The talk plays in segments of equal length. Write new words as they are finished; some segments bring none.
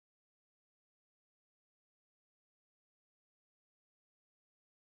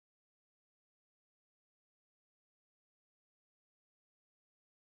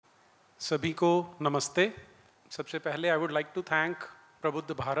सभी को नमस्ते। सबसे पहले I would like to thank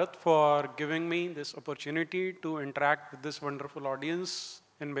प्रबुद्ध Bharat for giving me this opportunity to interact with this wonderful audience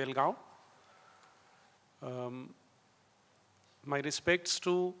in Belgaum. My respects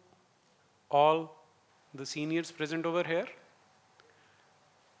to all the seniors present over here.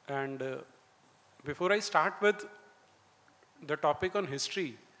 And before I start with the topic on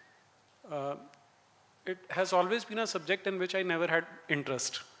history, it has always been a subject in which I never had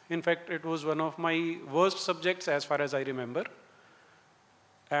interest. In fact, it was one of my worst subjects as far as I remember.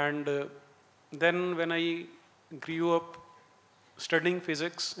 And then when I grew up studying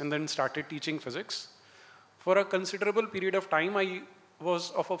physics and then started teaching physics, for a considerable period of time, I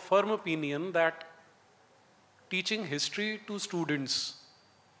was of a firm opinion that teaching history to students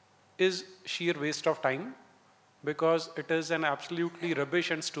is sheer waste of time because it is an absolutely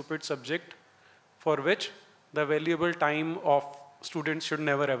rubbish and stupid subject for which the valuable time of students should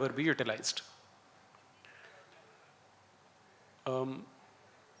never ever be utilized.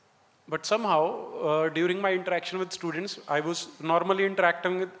 But somehow, during my interaction with students, I was normally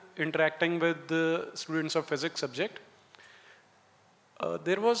interacting with the students of physics subject.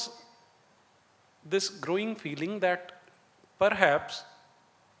 There was this growing feeling that perhaps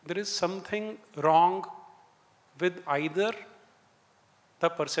there is something wrong with either the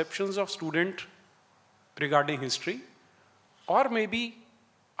perceptions of student regarding history, or maybe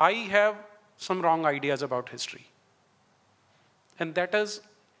I have some wrong ideas about history. And that is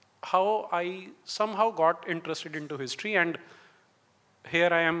how I somehow got interested into history, and here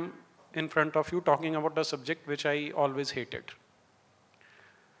I am in front of you talking about a subject which I always hated.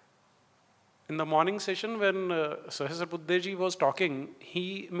 In the morning session when 𝗧𝗲𝗿𝗏 was talking,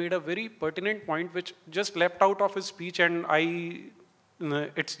 he made a very pertinent point which just leapt out of his speech, and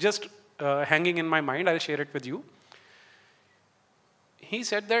it's just hanging in my mind. I'll share it with you. He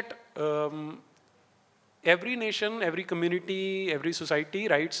said that every nation, every community, every society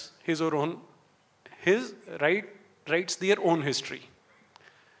writes writes their own history.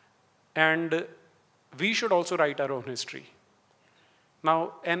 And we should also write our own history.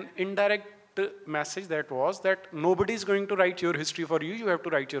 Now, an indirect message that was that nobody is going to write your history for you, you have to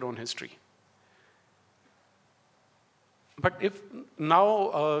write your own history. But if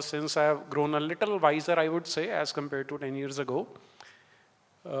now, since I have grown a little wiser, I would say, as compared to 10 years ago,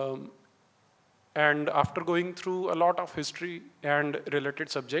 and after going through a lot of history and related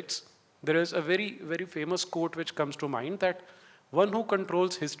subjects, there is a very, very famous quote which comes to mind that one who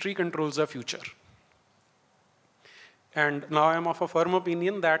controls history controls the future. And now I am of a firm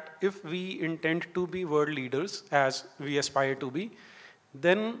opinion that if we intend to be world leaders, as we aspire to be,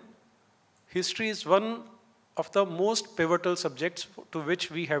 then history is one of the most pivotal subjects to which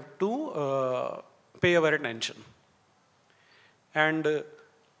we have to pay our attention. And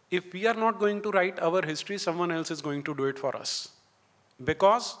if we are not going to write our history, someone else is going to do it for us.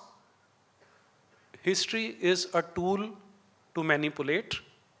 Because history is a tool to manipulate,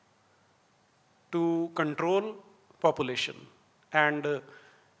 to control population. And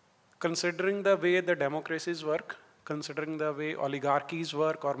considering the way the democracies work, considering the way oligarchies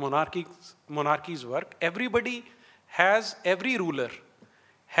work or monarchies work, every ruler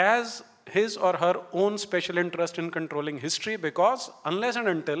has his or her own special interest in controlling history, because unless and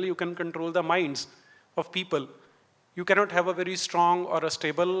until you can control the minds of people, you cannot have a very strong or a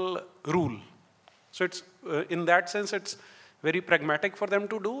stable rule. So it's, in that sense, it's very pragmatic for them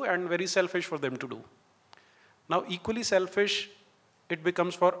to do and very selfish for them to do. Now, equally selfish it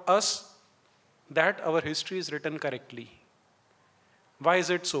becomes for us that our history is written correctly. Why is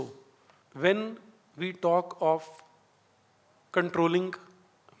it so? When we talk of controlling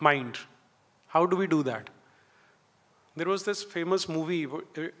mind, how do we do that? There was this famous movie,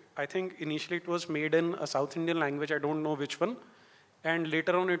 I think initially it was made in a South Indian language, I don't know which one, and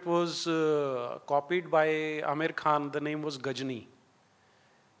later on it was copied by Aamir Khan, the name was Ghajini.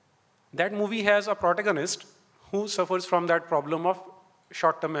 That movie has a protagonist who suffers from that problem of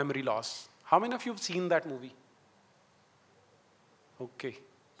short-term memory loss. How many of you have seen that movie? Okay,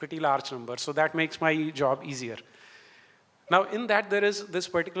 pretty large number, so that makes my job easier. Now, in that, there is this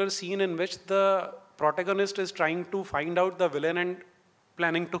particular scene in which the protagonist is trying to find out the villain and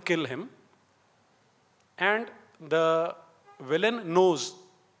planning to kill him. And the villain knows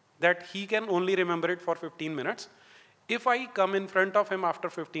that he can only remember it for 15 minutes. If I come in front of him after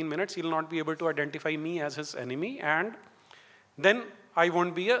 15 minutes, he'll not be able to identify me as his enemy, and then I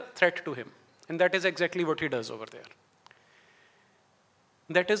won't be a threat to him. And that is exactly what he does over there.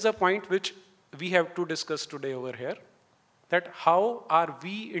 That is the point which we have to discuss today over here. That how are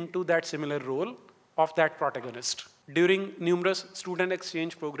we into that similar role of that protagonist? During numerous student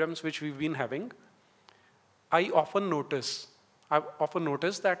exchange programs which we've been having, I've often noticed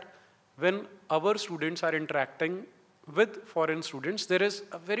that when our students are interacting with foreign students, there is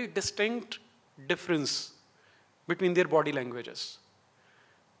a very distinct difference between their body languages.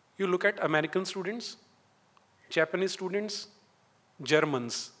 You look at American students, Japanese students,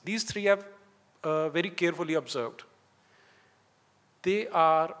 Germans. These three I've very carefully observed. They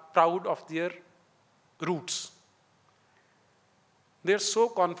are proud of their roots. They're so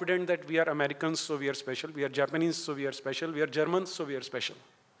confident that we are Americans, so we are special. We are Japanese, so we are special. We are Germans, so we are special.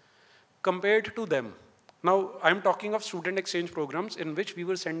 Compared to them, now I'm talking of student exchange programs in which we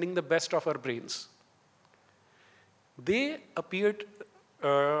were sending the best of our brains. They appeared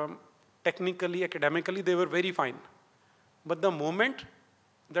technically, academically, they were very fine. But the moment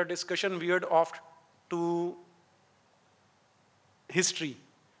the discussion veered off to history,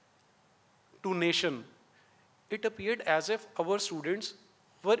 to nation, it appeared as if our students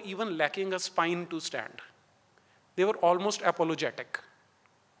were even lacking a spine to stand. They were almost apologetic.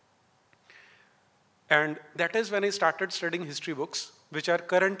 And that is when I started studying history books, which are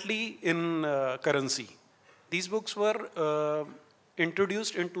currently in currency. These books were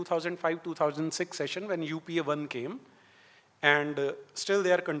introduced in 2005-2006 session when UPA1 came, and still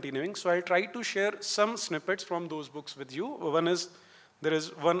they are continuing. So I'll try to share some snippets from those books with you. There is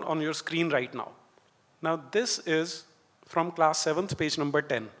one on your screen right now. Now this is from class 7th, page number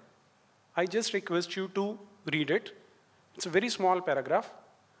 10. I just request you to read it. It's a very small paragraph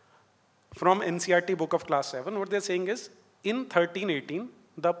from NCRT book of class 7. What they're saying is, in 1318,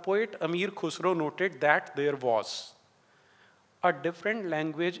 the poet Amir Khusro noted that there was a different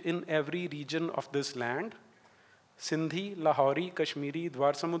language in every region of this land: Sindhi, Lahori, Kashmiri,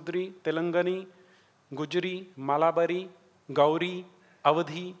 Dwarsamudri, Telangani, Gujri, Malabari, Gauri,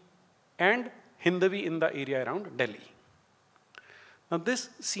 Awadhi, and Hindavi in the area around Delhi. Now this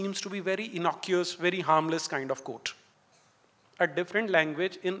seems to be very innocuous, very harmless kind of quote. A different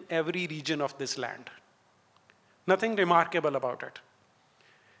language in every region of this land. Nothing remarkable about it.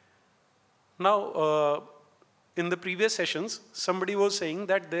 Now, in the previous sessions, somebody was saying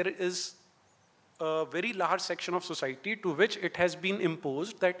that there is a very large section of society to which it has been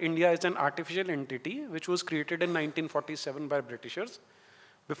imposed that India is an artificial entity which was created in 1947 by Britishers.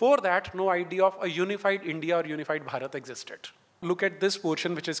 Before that, no idea of a unified India or unified Bharat existed. Look at this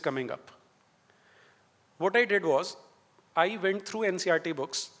portion which is coming up. What I did was, I went through NCRT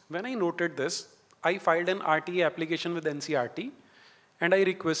books. When I noted this, I filed an RTA application with NCRT, and I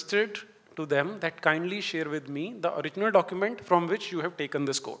requested to them that kindly share with me the original document from which you have taken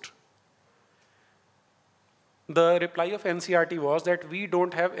this quote. The reply of NCRT was that we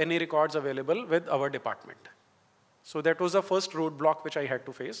don't have any records available with our department. So that was the first roadblock which I had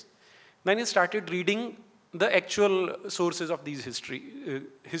to face. Then I started reading the actual sources of these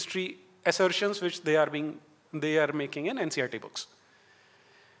history assertions which they are making in NCRT books.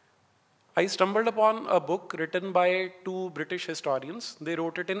 I stumbled upon a book written by two British historians. They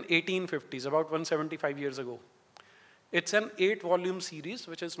wrote it in 1850s, about 175 years ago. It's an 8-volume series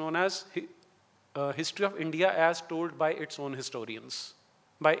which is known as History of India as Told by Its Own Historians,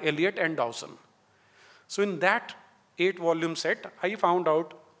 by Eliot and Dawson. So in that 8-volume set, I found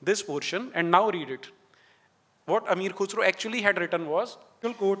out this portion, and now read it. What Amir Khusro actually had written was,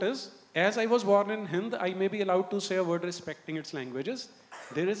 the quote is, "As I was born in Hind, I may be allowed to say a word respecting its languages.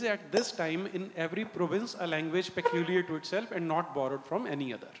 There is at this time in every province a language peculiar to itself and not borrowed from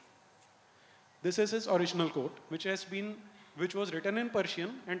any other." This is his original quote, which was written in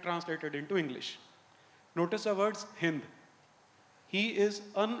Persian and translated into English. Notice the words Hind. He is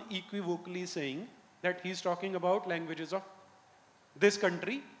unequivocally saying that he's talking about languages of this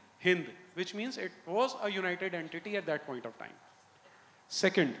country, Hind, which means it was a united entity at that point of time.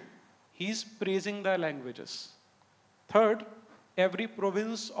 Second, he's praising the languages. Third, every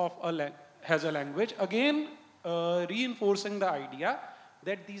province has a language, again reinforcing the idea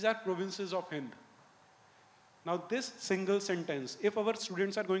that these are provinces of Hind. Now this single sentence, if our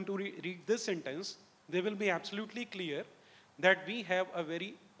students are going to read this sentence, they will be absolutely clear that we have a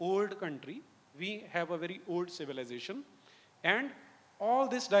very old country, we have a very old civilization, and all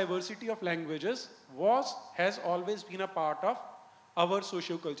this diversity of languages has always been a part of our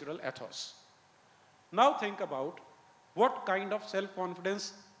socio-cultural ethos. Now think about what kind of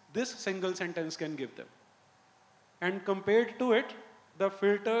self-confidence this single sentence can give them. And compared to it, the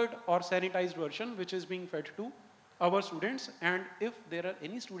filtered or sanitized version which is being fed to our students, and if there are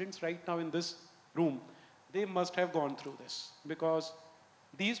any students right now in this room, they must have gone through this, because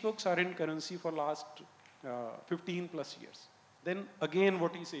these books are in currency for last 15+ years. Then again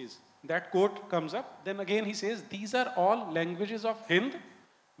what he says, that quote comes up. Then again he says, these are all languages of Hind,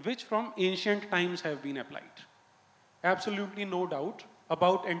 which from ancient times have been applied. Absolutely no doubt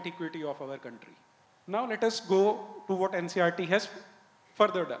about antiquity of our country. Now let us go to what NCERT has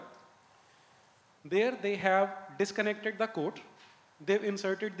further done. There they have disconnected the quote. They've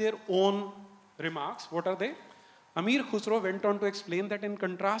inserted their own remarks. What are they? Amir Khusro went on to explain that in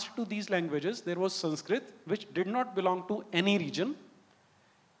contrast to these languages, there was Sanskrit, which did not belong to any region.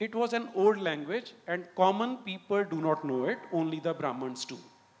 It was an old language, and common people do not know it, only the Brahmins do.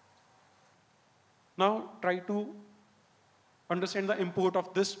 Now try to understand the import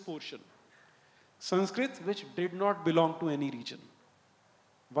of this portion. Sanskrit, which did not belong to any region.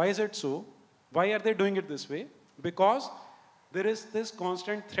 Why is it so? Why are they doing it this way? Because there is this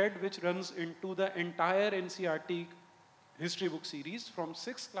constant thread which runs into the entire NCERT history book series from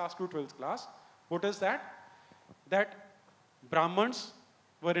 6th class to 12th class. What is that? That Brahmins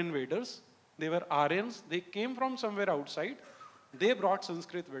were invaders, they were Aryans, they came from somewhere outside, they brought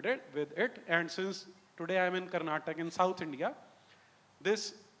Sanskrit with it, and since today I am in Karnataka in South India,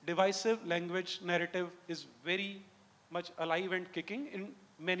 this divisive language narrative is very much alive and kicking in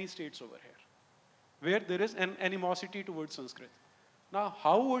many states over here, where there is an animosity towards Sanskrit. Now,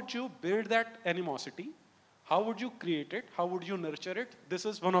 how would you build that animosity? How would you create it? How would you nurture it? This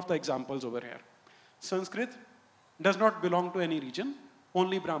is one of the examples over here. Sanskrit does not belong to any region,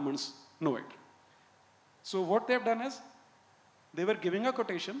 only Brahmins know it. So what they have done is, they were giving a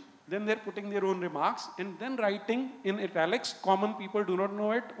quotation, then they're putting their own remarks, and then writing in italics, common people do not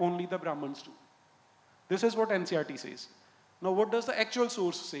know it, only the Brahmins do. This is what NCERT says. Now what does the actual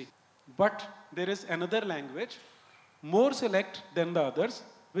source say? But there is another language, more select than the others,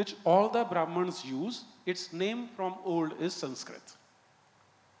 which all the Brahmins use. Its name from old is Sanskrit.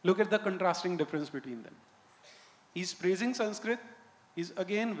 Look at the contrasting difference between them. He's praising Sanskrit. He's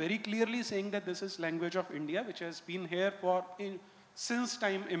again very clearly saying that this is language of India, which has been here since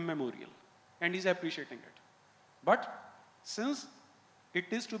time immemorial, and he's appreciating it. But since it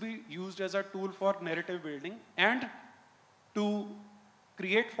is to be used as a tool for narrative building and to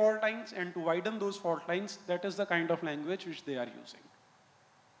create fault lines and to widen those fault lines, that is the kind of language which they are using.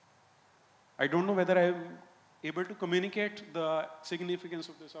 I don't know whether I am able to communicate the significance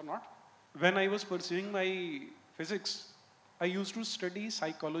of this or not. When I was pursuing my physics, I used to study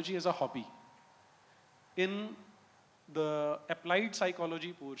psychology as a hobby. In the applied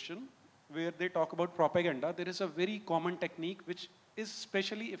psychology portion, where they talk about propaganda, there is a very common technique which is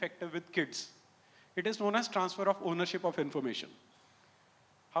especially effective with kids. It is known as transfer of ownership of information.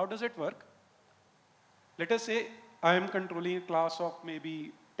 How does it work? Let us say I am controlling a class of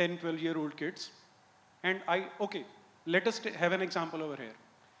maybe 10, 12-year-old kids, and okay, let us have an example over here.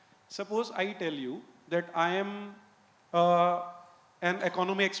 Suppose I tell you that I am an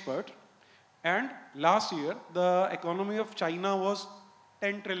economy expert, and last year the economy of China was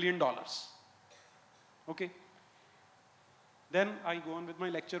 $10 trillion. Okay. Then I go on with my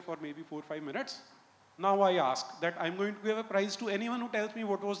lecture for maybe 4 or 5 minutes. Now I ask that I'm going to give a prize to anyone who tells me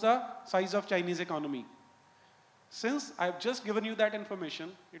what was the size of Chinese economy. Since I've just given you that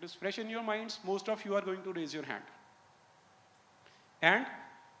information, it is fresh in your minds, most of you are going to raise your hand. And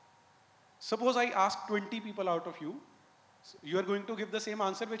suppose I ask 20 people out of you, you are going to give the same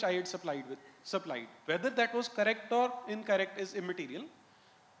answer which I had supplied. Whether that was correct or incorrect is immaterial,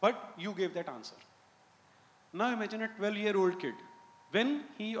 but you gave that answer. Now imagine a 12-year-old kid. When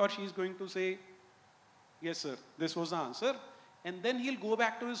he or she is going to say, yes sir, this was the answer, and then he'll go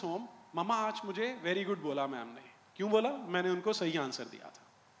back to his home, Mama aaj mujhe very good bola ma'am ne. Kyun bola? Maine unko sahi answer diya tha.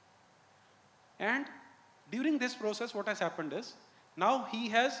 And during this process, what has happened is, now he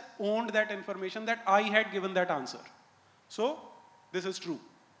has owned that information that I had given that answer. So, this is true.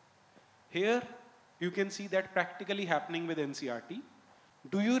 Here, you can see that practically happening with NCERT.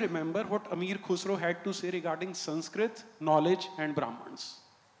 Do you remember what Amir Khusro had to say regarding Sanskrit, knowledge, and Brahmins?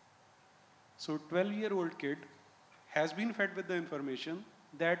 So, 12-year-old kid has been fed with the information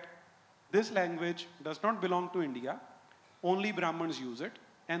that this language does not belong to India, only Brahmins use it,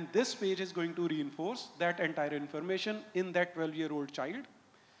 and this page is going to reinforce that entire information in that 12-year-old child.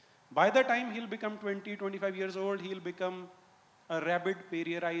 By the time he'll become 20, 25 years old, he'll become a rabid,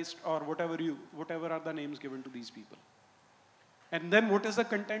 perierized, or whatever are the names given to these people. And then what is the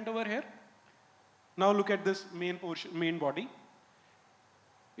content over here? Now look at this main body.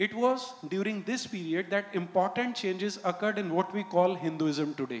 It was during this period that important changes occurred in what we call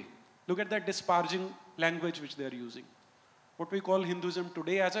Hinduism today. Look at that disparaging language which they are using. What we call Hinduism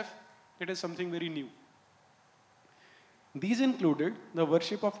today, as if it is something very new. These included the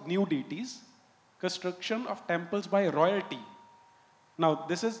worship of new deities, construction of temples by royalty. Now,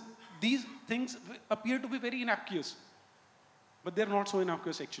 this is these things appear to be very innocuous, but they're not so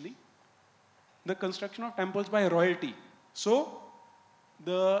innocuous actually. The construction of temples by royalty. So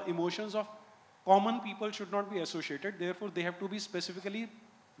the emotions of common people should not be associated, therefore they have to be specifically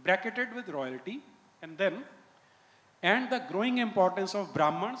bracketed with royalty. And the growing importance of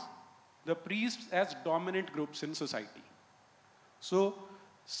Brahmins, the priests as dominant groups in society. So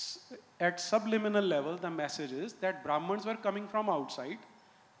at subliminal level, the message is that Brahmins were coming from outside.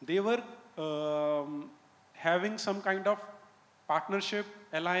 They were having some kind of partnership,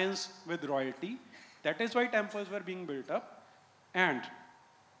 alliance with royalty. That is why temples were being built up. And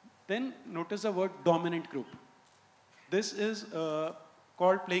then notice the word dominant group. This is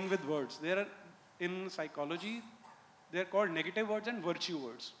called playing with words. There are, in psychology, they are called negative words and virtue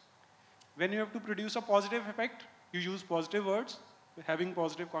words. When you have to produce a positive effect, you use positive words, having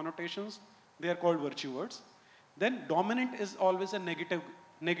positive connotations. They are called virtue words. Then dominant is always a negative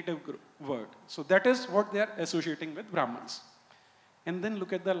word. So that is what they are associating with Brahmins. And then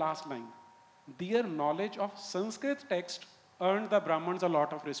look at the last line. Their knowledge of Sanskrit text earned the Brahmins a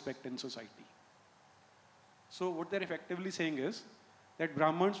lot of respect in society. So what they're effectively saying is that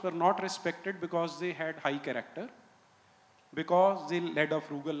Brahmins were not respected because they had high character, because they led a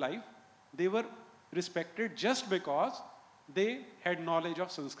frugal life. They were respected just because they had knowledge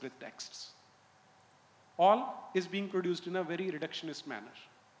of Sanskrit texts. All is being produced in a very reductionist manner.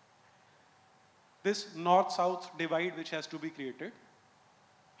 This north-south divide which has to be created,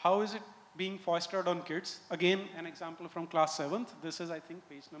 how is it being fostered on kids? Again, an example from class 7th. This is, I think,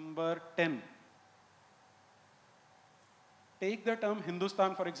 page number 10. Take the term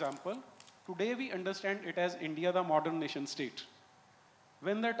Hindustan, for example. Today we understand it as India, the modern nation state.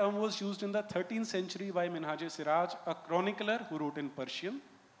 When the term was used in the 13th century by 𝗦𝗵𝗿𝗶, a chronicler who wrote in Persian,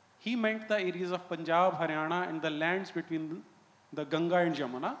 he meant the areas of Punjab, Haryana, and the lands between the Ganga and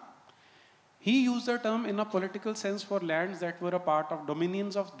Jamuna. He used the term in a political sense for lands that were a part of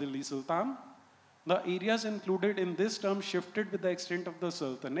dominions of Delhi Sultan. The areas included in this term shifted with the extent of the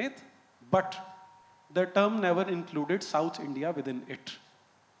Sultanate, but the term never included South India within it.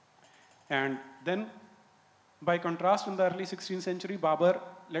 And then, by contrast, in the early 16th century, Babur,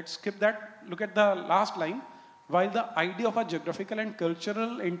 let's skip that, look at the last line. While the idea of a geographical and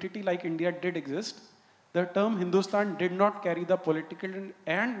cultural entity like India did exist, the term Hindustan did not carry the political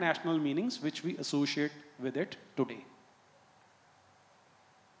and national meanings which we associate with it today.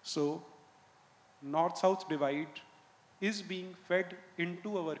 So, north-south divide is being fed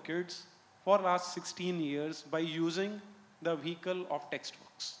into our kids for last 16 years by using the vehicle of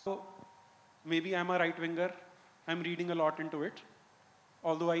textbooks. So, maybe I'm a right-winger, I'm reading a lot into it,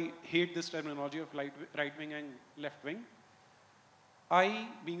 although I hate this terminology of right-wing and left-wing. I,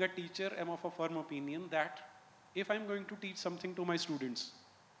 being a teacher, am of a firm opinion that if I'm going to teach something to my students,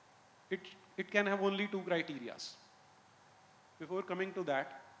 it can have only two criteria. Before coming to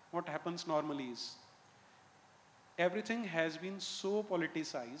that, what happens normally is, everything has been so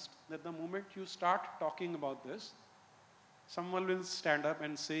politicized that the moment you start talking about this, someone will stand up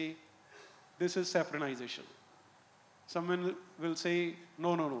and say, this is saffronization. Someone will say,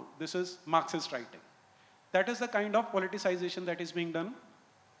 no, this is Marxist writing. That is the kind of politicization that is being done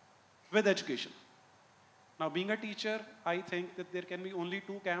with education. Now, being a teacher, I think that there can be only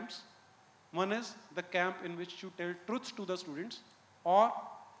two camps. One is the camp in which you tell truths to the students, or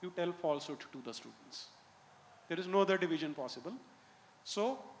you tell falsehood to the students. There is no other division possible.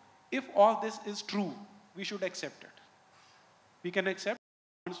 So, if all this is true, we should accept it. We can accept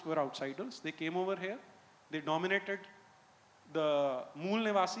students were outsiders. They came over here, they dominated the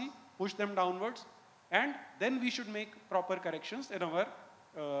𝗲𝗏, pushed them downwards, and then we should make proper corrections in our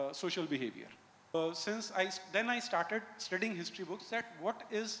social behavior. Since I started studying history books, that what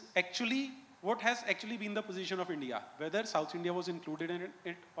has actually been the position of India, whether South India was included in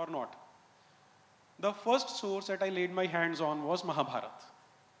it or not. The first source that I laid my hands on was Mahabharata.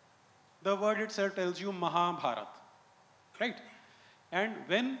 The word itself tells you Mahabharata, right? And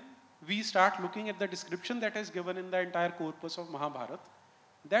when we start looking at the description that is given in the entire corpus of Mahabharata,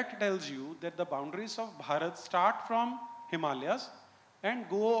 that tells you that the boundaries of Bharat start from Himalayas and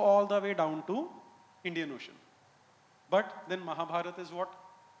go all the way down to Indian Ocean. But then Mahabharata is what?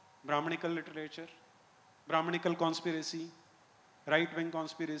 Brahmanical literature, Brahmanical conspiracy, right-wing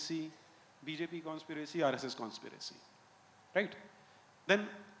conspiracy, BJP conspiracy, RSS conspiracy, right? Then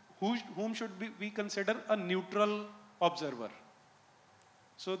whom should we consider a neutral observer?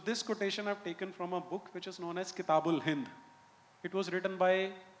 So this quotation I've taken from a book which is known as Kitabul Hind. It was written by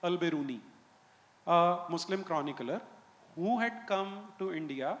al-Biruni, a Muslim chronicler who had come to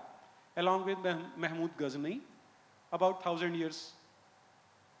India along with 𝗵𝗵𝗿𝗏 about 1000 years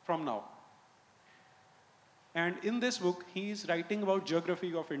from now. And in this book, he is writing about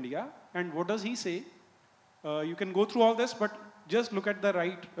geography of India. And what does he say? You can go through all this, but just look at the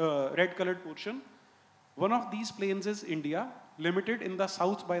red colored portion. One of these plains is India, limited in the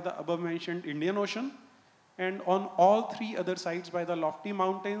south by the above mentioned Indian Ocean, and on all three other sides by the lofty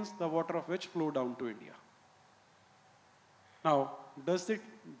mountains, the water of which flow down to India. Now, does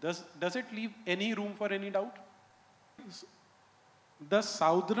it leave any room for any doubt? The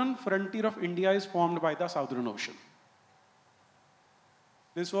southern frontier of India is formed by the Southern Ocean.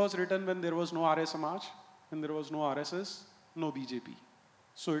 This was written when there was no Arya Samaj, when there was no RSS, no BJP.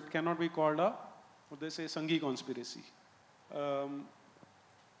 So it cannot be called a, what they say, Sanghi conspiracy.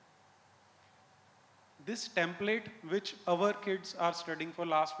 This template which our kids are studying for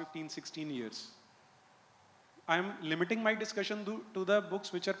last 15, 16 years. I am limiting my discussion to the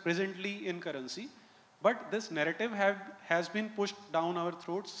books which are presently in currency, but this narrative has been pushed down our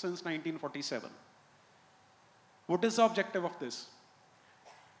throats since 1947. What is the objective of this?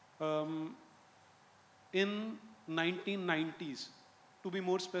 In 1990s, to be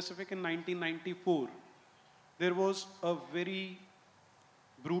more specific, in 1994, there was a very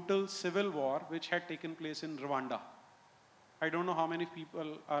brutal civil war which had taken place in Rwanda. I don't know how many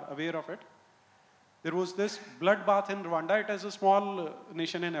people are aware of it. There was this bloodbath in Rwanda. It is a small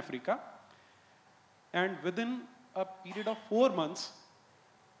nation in Africa. And within a period of 4 months,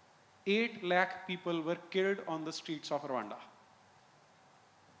 8 lakh people were killed on the streets of Rwanda.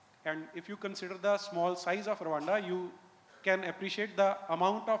 And if you consider the small size of Rwanda, you can appreciate the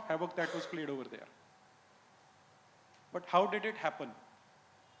amount of havoc that was played over there. But how did it happen?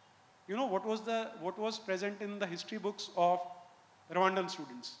 You know, what was present in the history books of Rwandan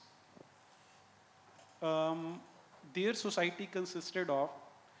students? Their society consisted of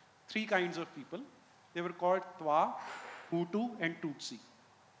 3 kinds of people. They were called 𝗏, Hutu, and Tutsi.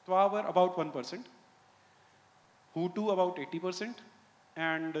 𝗏 were about 1%, Hutu about 80%,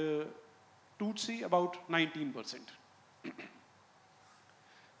 and Tutsi about 19%.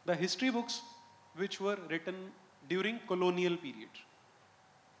 The history books which were written during colonial period,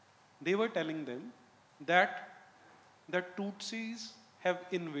 they were telling them that the Tutsis have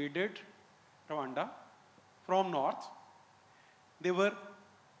invaded Rwanda from north. They were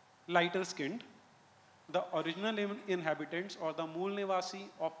lighter skinned. The original inhabitants or the Mool Nivasi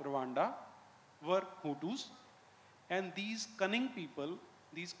of Rwanda were Hutus. And these cunning people,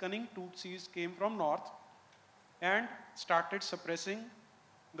 these cunning Tutsis came from north and started suppressing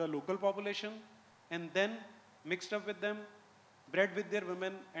the local population and then mixed up with them, bred with their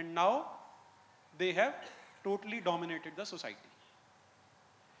women, and now they have totally dominated the society.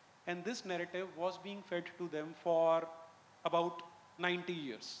 And this narrative was being fed to them for about 90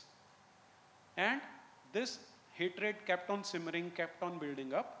 years. And this hatred kept on simmering, kept on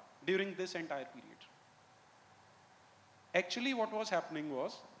building up during this entire period. Actually, what was happening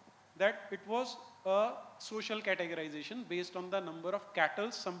was that it was a social categorization based on the number of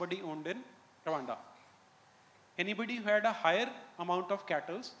cattle somebody owned in Rwanda. Anybody who had a higher amount of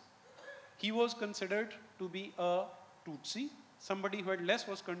cattle, he was considered to be a Tutsi. Somebody who had less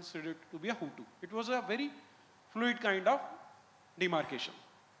was considered to be a Hutu. It was a very fluid kind of demarcation.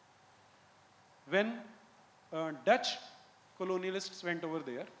 When Dutch colonialists went over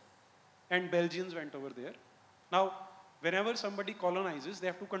there and Belgians went over there, now whenever somebody colonizes, they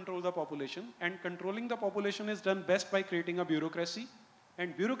have to control the population, and controlling the population is done best by creating a bureaucracy.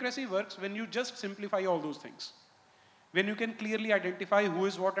 And bureaucracy works when you just simplify all those things, when you can clearly identify who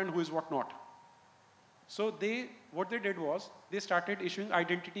is what and who is what not. So what they did was, they started issuing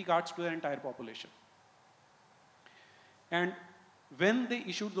identity cards to the entire population. And when they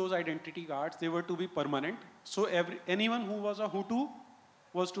issued those identity cards, they were to be permanent. So anyone who was a Hutu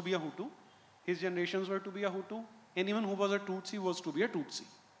was to be a Hutu. His generations were to be a Hutu. Anyone who was a Tutsi was to be a Tutsi.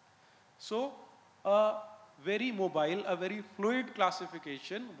 So a very mobile, a very fluid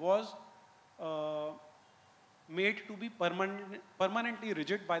classification was made to be permanently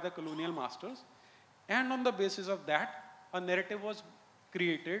rigid by the colonial masters. And on the basis of that, a narrative was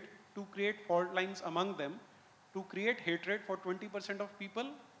created to create fault lines among them, to create hatred for 20% of people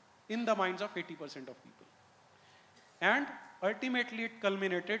in the minds of 80% of people. And ultimately it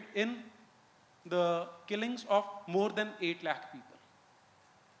culminated in the killings of more than 8 lakh people.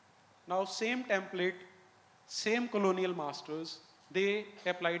 Now same template, same colonial masters, they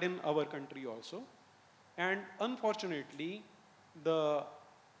applied in our country also. And unfortunately, the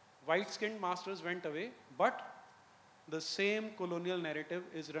white-skinned masters went away, but the same colonial narrative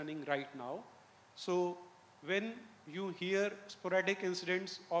is running right now. So when you hear sporadic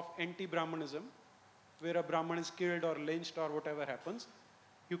incidents of anti-Brahmanism, where a Brahmin is killed or lynched or whatever happens,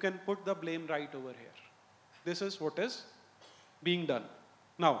 you can put the blame right over here. This is what is being done.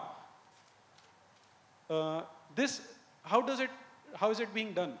 Now, how is it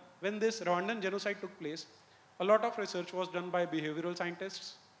being done? When this Rwandan genocide took place, a lot of research was done by behavioral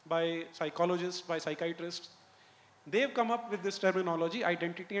scientists, by psychologists, by psychiatrists. They've come up with this terminology,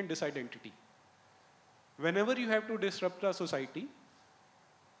 identity and disidentity. Whenever you have to disrupt a society,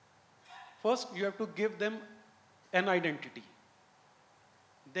 first you have to give them an identity.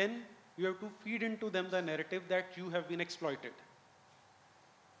 Then you have to feed into them the narrative that you have been exploited.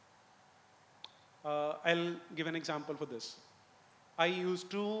 I'll give an example for this. I used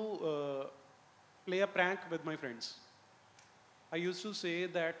to play a prank with my friends. I used to say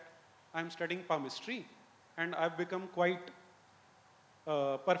that I'm studying palmistry and I've become quite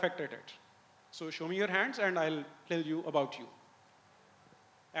perfect at it. So show me your hands and I'll tell you about you.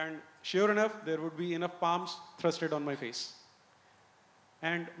 And sure enough, there would be enough palms thrusted on my face.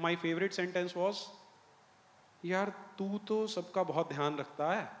 And my favorite sentence was, यार तू तो सबका बहुत ध्यान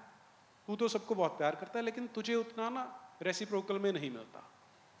रखता है, तू तो सबको बहुत प्यार करता है, लेकिन तुझे उतना ना रेसिप्रोकल में नहीं मिलता.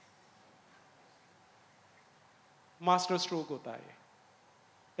 Master stroke होता है.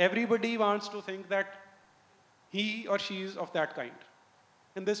 Everybody wants to think that he or she is of that kind.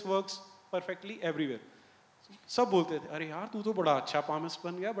 And this works perfectly everywhere. सब बोलते थे, अरे यार तू तो बड़ा अच्छा palmist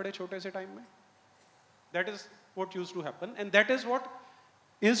बन गया बड़े छोटे से time में. That is what used to happen, and that is what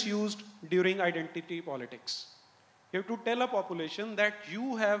is used during identity politics. You have to tell a population that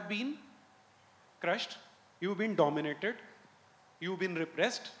you have been crushed, you've been dominated, you've been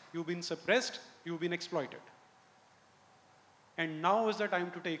repressed, you've been suppressed, you've been exploited. And now is the time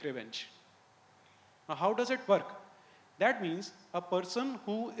to take revenge. Now, how does it work? That means a person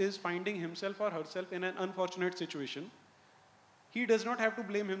who is finding himself or herself in an unfortunate situation, he does not have to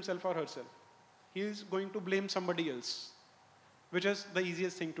blame himself or herself. He is going to blame somebody else, which is the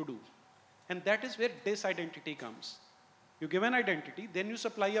easiest thing to do. And that is where disidentity comes. You give an identity, then you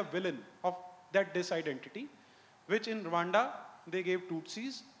supply a villain of that disidentity, which in Rwanda, they gave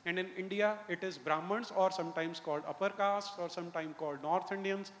Tutsis, and in India, it is Brahmins, or sometimes called upper caste, or sometimes called North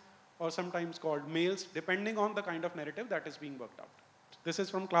Indians, or sometimes called males, depending on the kind of narrative that is being worked out. This is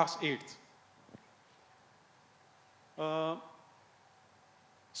from class 8th.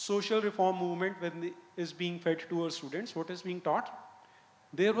 Social reform movement is being fed to our students. What is being taught?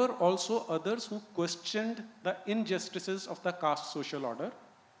 There were also others who questioned the injustices of the caste social order.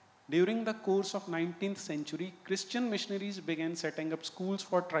 During the course of 19th century, Christian missionaries began setting up schools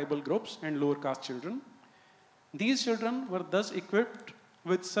for tribal groups and lower caste children. These children were thus equipped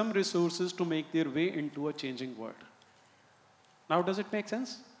with some resources to make their way into a changing world. Now, does it make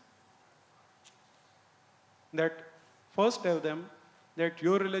sense? That first tell them that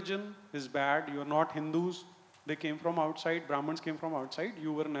your religion is bad, you are not Hindus, they came from outside, Brahmins came from outside,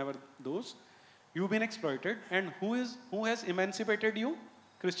 you were never those. You've been exploited, and who has emancipated you?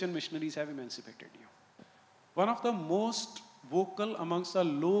 Christian missionaries have emancipated you. One of the most vocal amongst the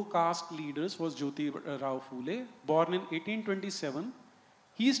low caste leaders was 𝗔𝗲𝗏 𝗍𝗲, born in 1827.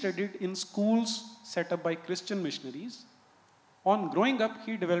 He studied in schools set up by Christian missionaries. On growing up,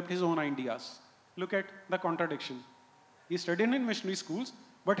 he developed his own ideas. Look at the contradiction. He studied in missionary schools,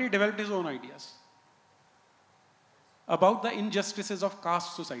 but he developed his own ideas about the injustices of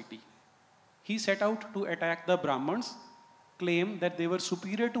caste society. He set out to attack the Brahmins, claim that they were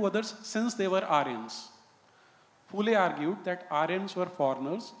superior to others since they were Aryans. 𝗏𝗏 argued that Aryans were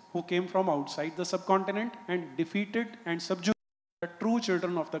foreigners who came from outside the subcontinent and defeated and subjugated the true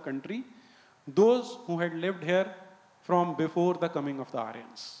children of the country, those who had lived here from before the coming of the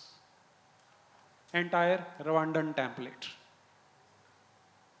Aryans. Entire Rwandan template.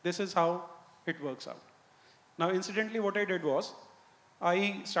 This is how it works out. Now, incidentally, what I did was,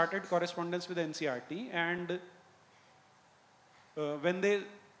 I started correspondence with NCRT, and when they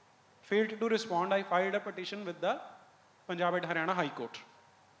failed to respond, I filed a petition with the Punjab and Haryana High Court.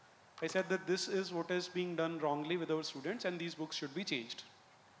 I said that this is what is being done wrongly with our students, and these books should be changed.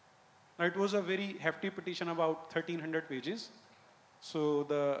 Now, it was a very hefty petition, about 1,300 pages. So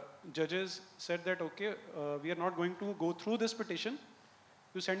the judges said that, okay, we are not going to go through this petition.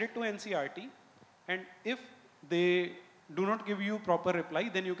 You send it to NCRT, and if they do not give you proper reply,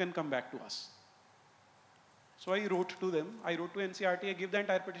 then you can come back to us. So I wrote to them, I wrote to NCRT, I gave the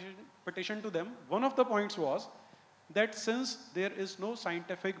entire petition to them. One of the points was that since there is no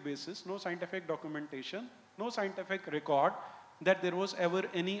scientific basis, no scientific documentation, no scientific record that there was ever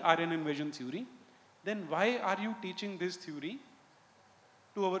any Aryan invasion theory, then why are you teaching this theory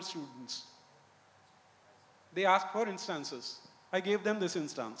to our students? They asked for instances. I gave them this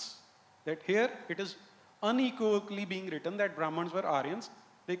instance, that here it is unequivocally being written that Brahmins were Aryans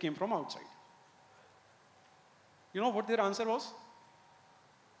they came from outside. You know what their answer was?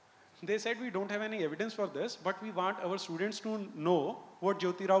 They said, we don't have any evidence for this, but we want our students to know what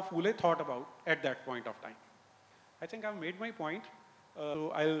𝗷𝗲𝗏𝗿𝗍 Phule thought about at that point of time. I think I've made my point.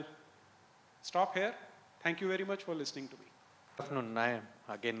 So I'll stop here. Thank you very much for listening to me. Good afternoon. I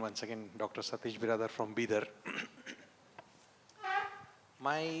am once again Dr. Satish Biradar from Bidar.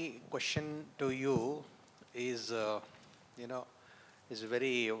 My question to you is, is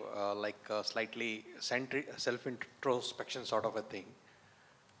very slightly self-introspection sort of a thing.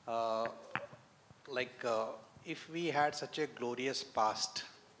 If we had such a glorious past,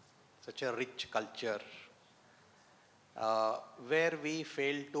 such a rich culture, where we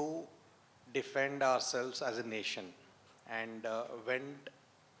failed to defend ourselves as a nation and went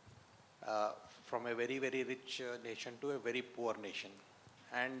from a very, very rich nation to a very poor nation.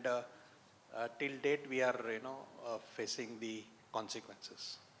 And till date, we are, facing the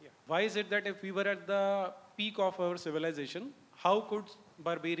consequences. Yeah. Why is it that if we were at the peak of our civilization, how could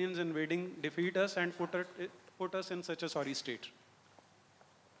barbarians invading defeat us and put us in such a sorry state?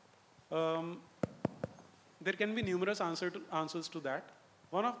 There can be numerous answers to that.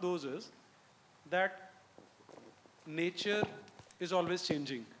 One of those is that nature is always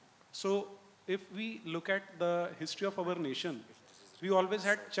changing. So if we look at the history of our nation, we always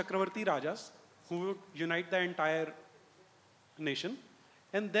had Chakravarti Rajas who would unite the entire nation.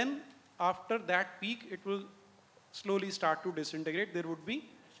 And then after that peak, it will slowly start to disintegrate. There would be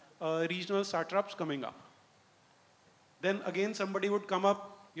regional satraps coming up. Then again, somebody would come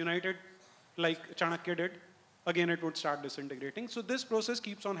up, united like Chanakya did. Again, it would start disintegrating. So this process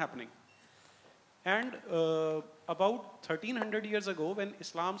keeps on happening. And about 1300 years ago, when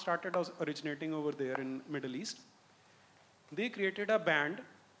Islam started originating over there in Middle East, they created a band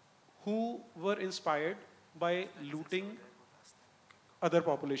who were inspired by looting other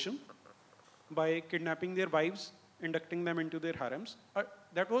population, by kidnapping their wives, inducting them into their harems.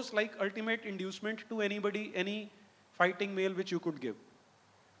 That was like ultimate inducement to anybody, any fighting male which you could give.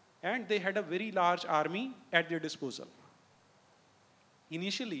 And they had a very large army at their disposal.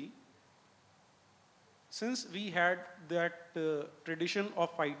 Initially, since we had that tradition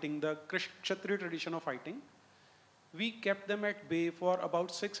of fighting, the Kshatriya tradition of fighting, we kept them at bay for about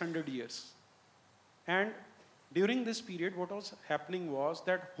 600 years. And during this period, what was happening was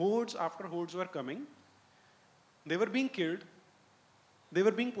that hordes after hordes were coming. They were being killed, they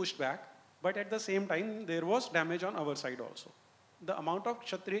were being pushed back, but at the same time, there was damage on our side also. The amount of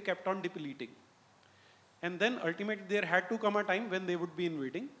Kshatriya kept on depleting. And then ultimately, there had to come a time when they would be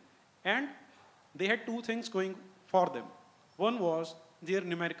invading. And they had two things going for them. One was their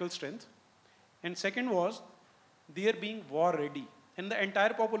numerical strength. And second was their being war ready. And the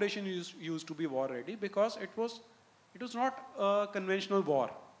entire population used to be war ready because it was not a conventional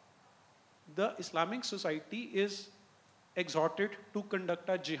war. The Islamic society is exhorted to conduct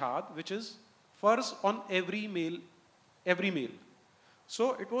a jihad, which is first on every male.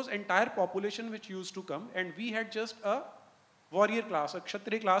 So it was entire population which used to come, and we had just a warrior class, a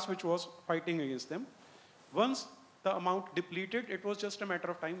Kshatriya class which was fighting against them. Once the amount depleted, it was just a matter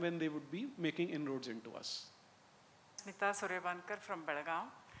of time when they would be making inroads into us. Smita Suryabankar from Belgaum.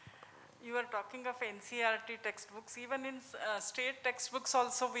 You are talking of NCERT textbooks. Even in state textbooks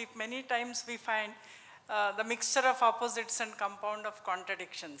also, many times we find the mixture of opposites and compound of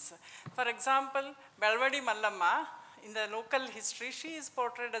contradictions. For example, Belvadi Mallamma, in the local history, she is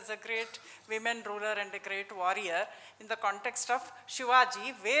portrayed as a great women ruler and a great warrior in the context of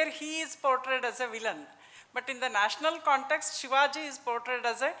Shivaji, where he is portrayed as a villain. But in the national context, Shivaji is portrayed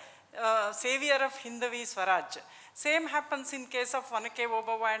as a savior of Hindvi Swaraj. Same happens in case of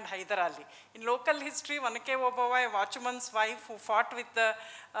𝗏𝗵𝗿𝗏 and Hyder Ali. In local history, 𝗏𝗵𝗿𝗏, a watchman's wife who fought with the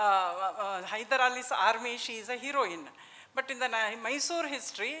Hyder Ali's army, she is a heroine. But in the Mysore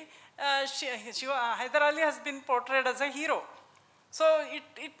history, Hyder Ali has been portrayed as a hero. So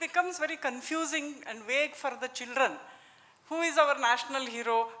it becomes very confusing and vague for the children. Who is our national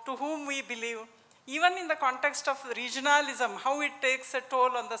hero, to whom we believe? Even in the context of regionalism, how it takes a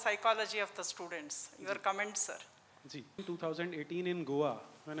toll on the psychology of the students. Your comments, sir. In 2018 in Goa,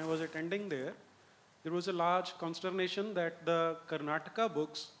 when I was attending there was a large consternation that the Karnataka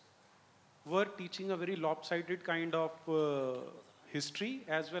books were teaching a very lopsided kind of history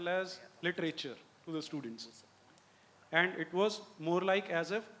as well as literature to the students. And it was more like as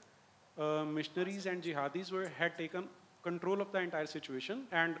if missionaries and jihadis had taken control of the entire situation,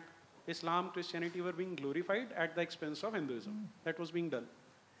 and Islam, Christianity were being glorified at the expense of Hinduism. That was being done.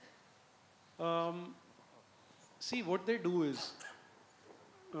 See, what they do is,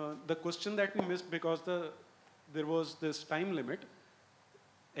 the question that we missed because there was this time limit,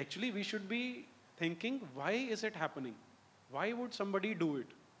 Actually, we should be thinking, why is it happening? Why would somebody do it?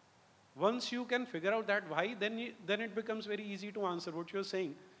 Once you can figure out that why, then it becomes very easy to answer what you're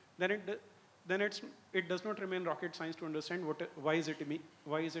saying. Then it does not remain rocket science to understand why is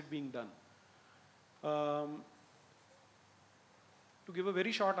it being done. To give a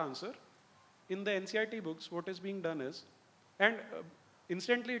very short answer, in the NCERT books, what is being done is, and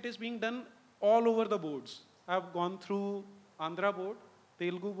incidentally, it is being done all over the boards. I've gone through Andhra board,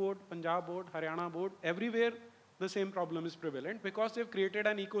 Telugu board, Punjab board, Haryana board, everywhere the same problem is prevalent because they've created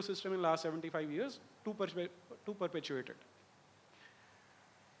an ecosystem in the last 75 years to perpetuate it.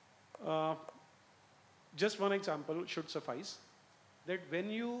 Just one example should suffice, that when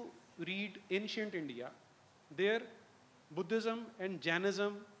you read ancient India, there Buddhism and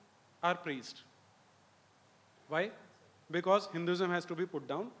Jainism are praised. Why? Because Hinduism has to be put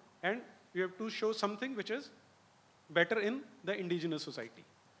down and you have to show something which is better in the indigenous society.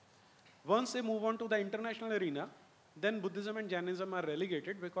 Once they move on to the international arena, then Buddhism and Jainism are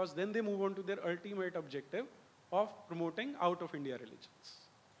relegated because then they move on to their ultimate objective of promoting out of India religions.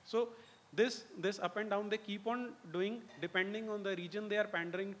 So this up and down they keep on doing depending on the region they are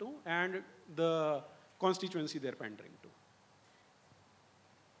pandering to and the constituency they are pandering to.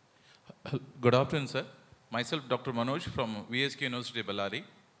 Good afternoon, sir. Myself, Dr. Manoj from VSK University, Bellary.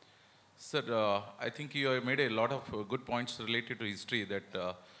 Sir, I think you have made a lot of good points related to history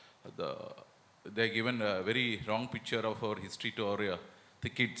that they have given a very wrong picture of our history to our the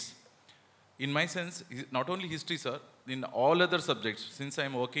kids. In my sense, not only history, sir, in all other subjects, since I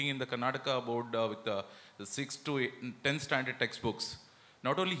am working in the Karnataka board with the 6th to 10th standard textbooks,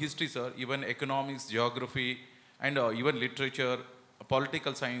 not only history, sir, even economics, geography, and even literature,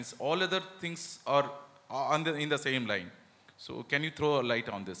 political science, all other things are in the same line. So can you throw a light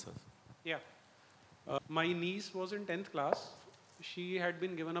on this, sir? Yeah. My niece was in 10th class. She had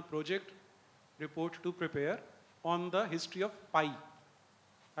been given a project report to prepare on the history of pi.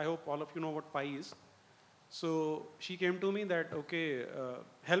 I hope all of you know what pi is. So she came to me that, okay,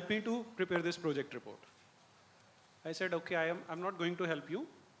 help me to prepare this project report. I said, okay, I'm not going to help you.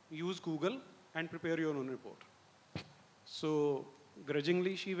 Use Google and prepare your own report. So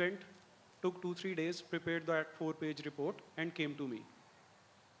grudgingly she went, took 2-3 days, prepared that 4-page report and came to me.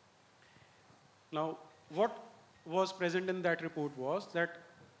 Now, what was present in that report was that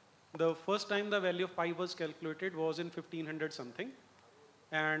the first time the value of pi was calculated was in 1500 something,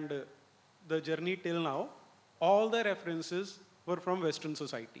 and the journey till now, all the references were from Western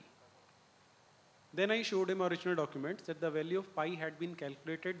society. Then I showed him original documents that the value of pi had been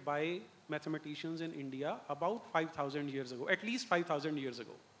calculated by mathematicians in India about 5,000 years ago, at least 5,000 years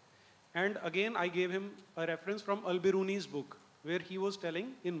ago. And again, I gave him a reference from Al-Biruni's book, where he was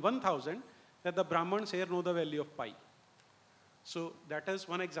telling in 1000 that the Brahmins here know the value of pi. So that is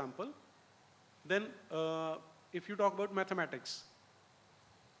one example. Then if you talk about mathematics,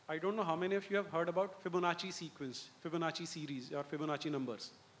 I don't know how many of you have heard about Fibonacci sequence, Fibonacci series or Fibonacci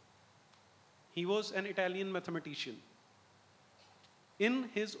numbers. He was an Italian mathematician. In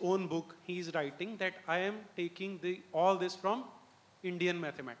his own book, he is writing that I am taking all this from Indian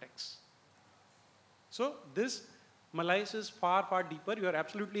mathematics. So this malice is far, far deeper. You are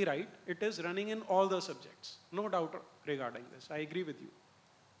absolutely right. It is running in all the subjects. No doubt regarding this. I agree with you.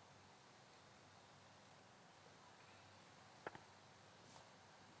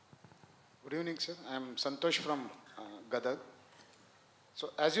 Good evening, sir. I am Santosh from Gadag.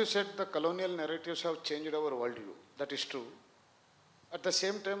 So as you said, the colonial narratives have changed our worldview. That is true. At the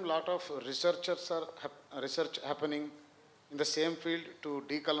same time, a lot of research happening in the same field to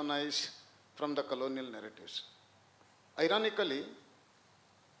decolonize from the colonial narratives. Ironically,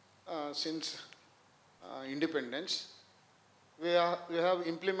 since independence, we have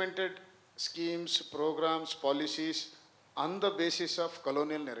implemented schemes, programs, policies on the basis of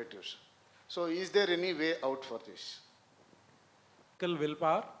colonial narratives. So is there any way out for this?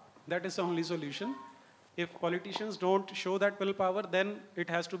 Willpower, that is the only solution. If politicians don't show that willpower, then it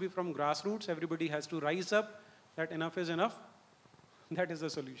has to be from grassroots. Everybody has to rise up that enough is enough. That is the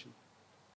solution.